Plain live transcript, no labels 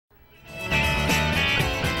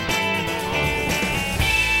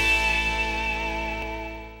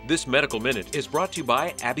This Medical Minute is brought to you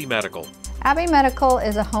by Abbey Medical. Abbey Medical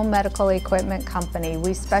is a home medical equipment company.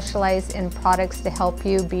 We specialize in products to help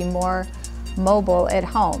you be more mobile at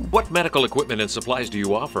home. What medical equipment and supplies do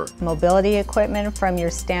you offer? Mobility equipment, from your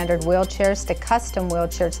standard wheelchairs to custom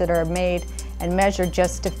wheelchairs that are made and measured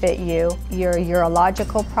just to fit you. Your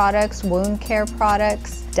urological products, wound care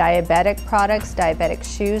products, diabetic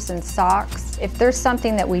shoes and socks. If there's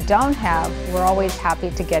something that we don't have, we're always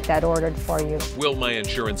happy to get that ordered for you. Will my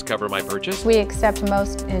insurance cover my purchase? We accept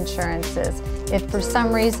most insurances. If for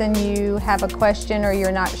some reason you have a question or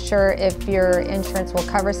you're not sure if your insurance will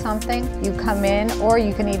cover something, you come in, or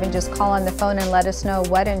you can even just call on the phone and let us know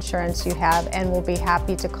what insurance you have, and we'll be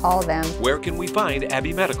happy to call them. Where can we find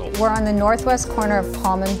Abbey Medical? We're on the northwest corner of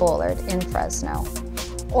Palm and Bullard in Fresno.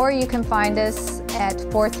 Or you can find us at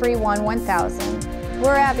 431-1000.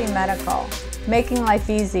 We're Abbey Medical, making life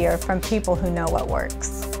easier from people who know what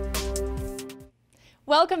works.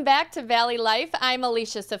 Welcome back to Valley Life. I'm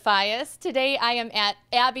Alicia Safias. Today I am at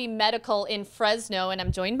Abbey Medical in Fresno, and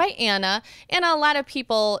I'm joined by Anna. And a lot of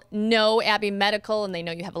people know Abbey Medical and they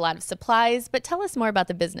know you have a lot of supplies, but tell us more about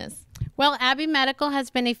the business. Well, Abbey Medical has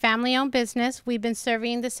been a family-owned business. We've been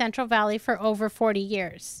serving the Central Valley for over 40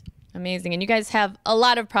 years. Amazing. And you guys have a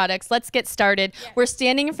lot of products. Let's get started. Yes. We're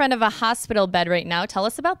standing in front of a hospital bed right now. Tell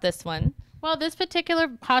us about this one. Well, this particular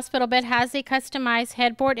hospital bed has a customized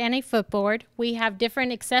headboard and a footboard. We have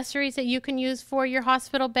different accessories that you can use for your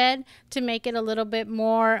hospital bed to make it a little bit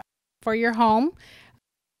more for your home.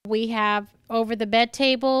 We have over-the-bed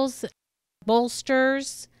tables,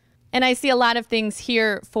 bolsters. And I see a lot of things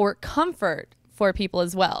here for comfort for people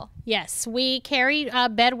as well. Yes, we carry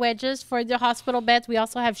bed wedges for the hospital beds. We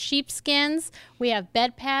also have sheepskins. We have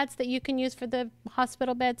bed pads that you can use for the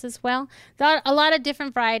hospital beds as well. There are a lot of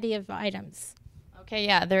different variety of items. Okay,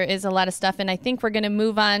 yeah, there is a lot of stuff, and I think we're going to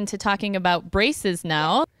move on to talking about braces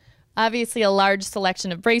now. Obviously, a large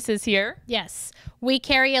selection of braces here. Yes, we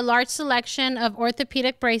carry a large selection of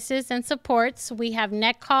orthopedic braces and supports. We have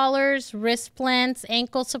neck collars, wrist splints,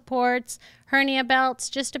 ankle supports, hernia belts,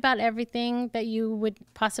 just about everything that you would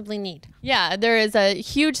possibly need. Yeah, there is a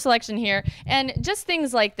huge selection here. And just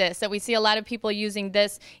things like this, that we see a lot of people using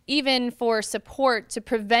this even for support to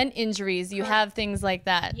prevent injuries. You have things like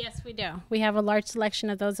that. Yes, we do. We have a large selection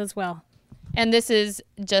of those as well. And this is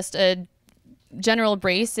just a general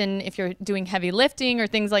brace, and if you're doing heavy lifting or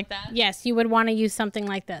things like that? Yes, you would want to use something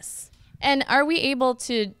like this. And are we able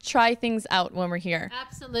to try things out when we're here?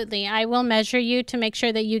 Absolutely. I will measure you to make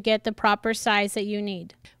sure that you get the proper size that you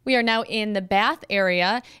need. We are now in the bath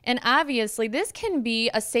area, and obviously this can be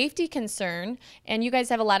a safety concern, and you guys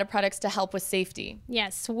have a lot of products to help with safety.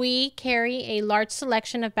 Yes, we carry a large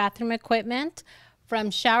selection of bathroom equipment,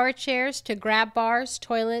 from shower chairs to grab bars,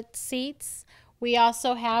 toilet seats. We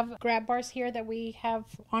also have grab bars here that we have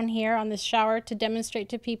on here on the shower to demonstrate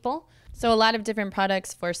to people. So a lot of different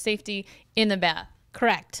products for safety in the bath.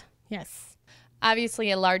 Correct. Yes. Obviously,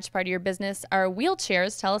 a large part of your business are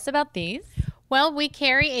wheelchairs. Tell us about these. Well, we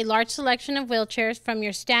carry a large selection of wheelchairs, from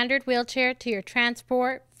your standard wheelchair to your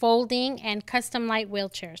transport, folding, and custom light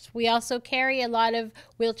wheelchairs. We also carry a lot of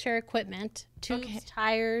wheelchair equipment, tubes,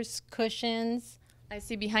 tires, cushions. I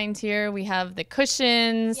see behind here we have the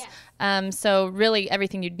cushions. Yes. So really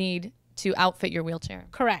everything you'd need to outfit your wheelchair.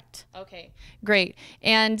 Correct. Okay, great.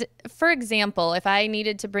 And for example, if I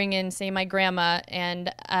needed to bring in, say, my grandma and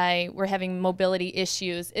we're having mobility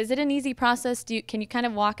issues, is it an easy process? Can you kind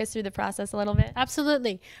of walk us through the process a little bit?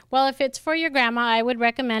 Absolutely. Well, if it's for your grandma, I would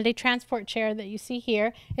recommend a transport chair that you see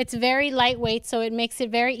here. It's very lightweight, so it makes it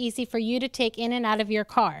very easy for you to take in and out of your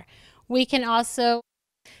car. We can also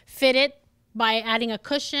fit it by adding a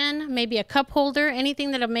cushion, maybe a cup holder,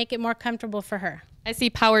 anything that'll make it more comfortable for her. I see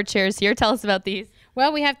power chairs here. Tell us about these.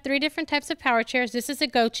 Well, we have 3 different types of power chairs. This is a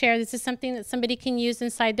go chair. This is something that somebody can use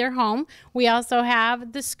inside their home. We also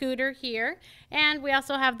have the scooter here, and we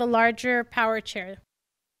also have the larger power chair.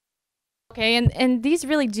 Okay, and these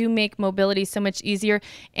really do make mobility so much easier.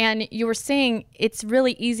 And you were saying it's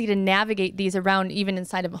really easy to navigate these around even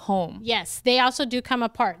inside of a home. Yes, they also do come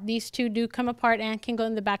apart. These 2 do come apart and can go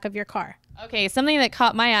in the back of your car. Okay, something that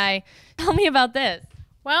caught my eye. Tell me about this.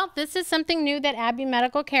 Well, this is something new that Abbey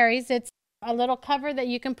Medical carries. It's a little cover that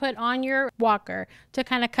you can put on your walker to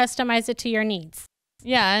kind of customize it to your needs.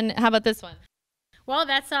 Yeah, and how about this one? Well,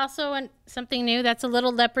 that's also Something new. That's a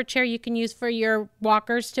little leopard chair you can use for your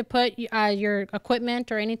walkers to put your equipment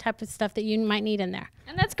or any type of stuff that you might need in there.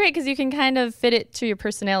 And that's great because you can kind of fit it to your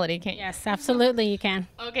personality, can't you? Yes, absolutely you can.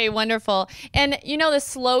 Okay, wonderful. And you know, the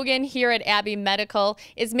slogan here at Abbey Medical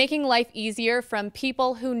is making life easier from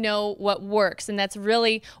people who know what works. And that's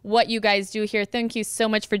really what you guys do here. Thank you so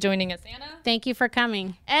much for joining us, Anna. Thank you for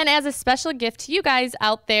coming. And as a special gift to you guys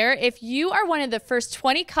out there, if you are one of the first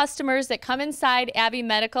 20 customers that come inside Abbey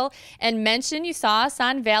Medical and mention you saw us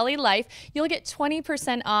on Valley Life, you'll get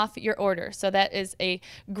 20% off your order. So that is a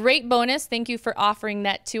great bonus. Thank you for offering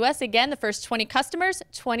that to us. Again, the first 20 customers,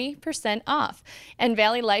 20% off. And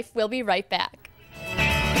Valley Life will be right back.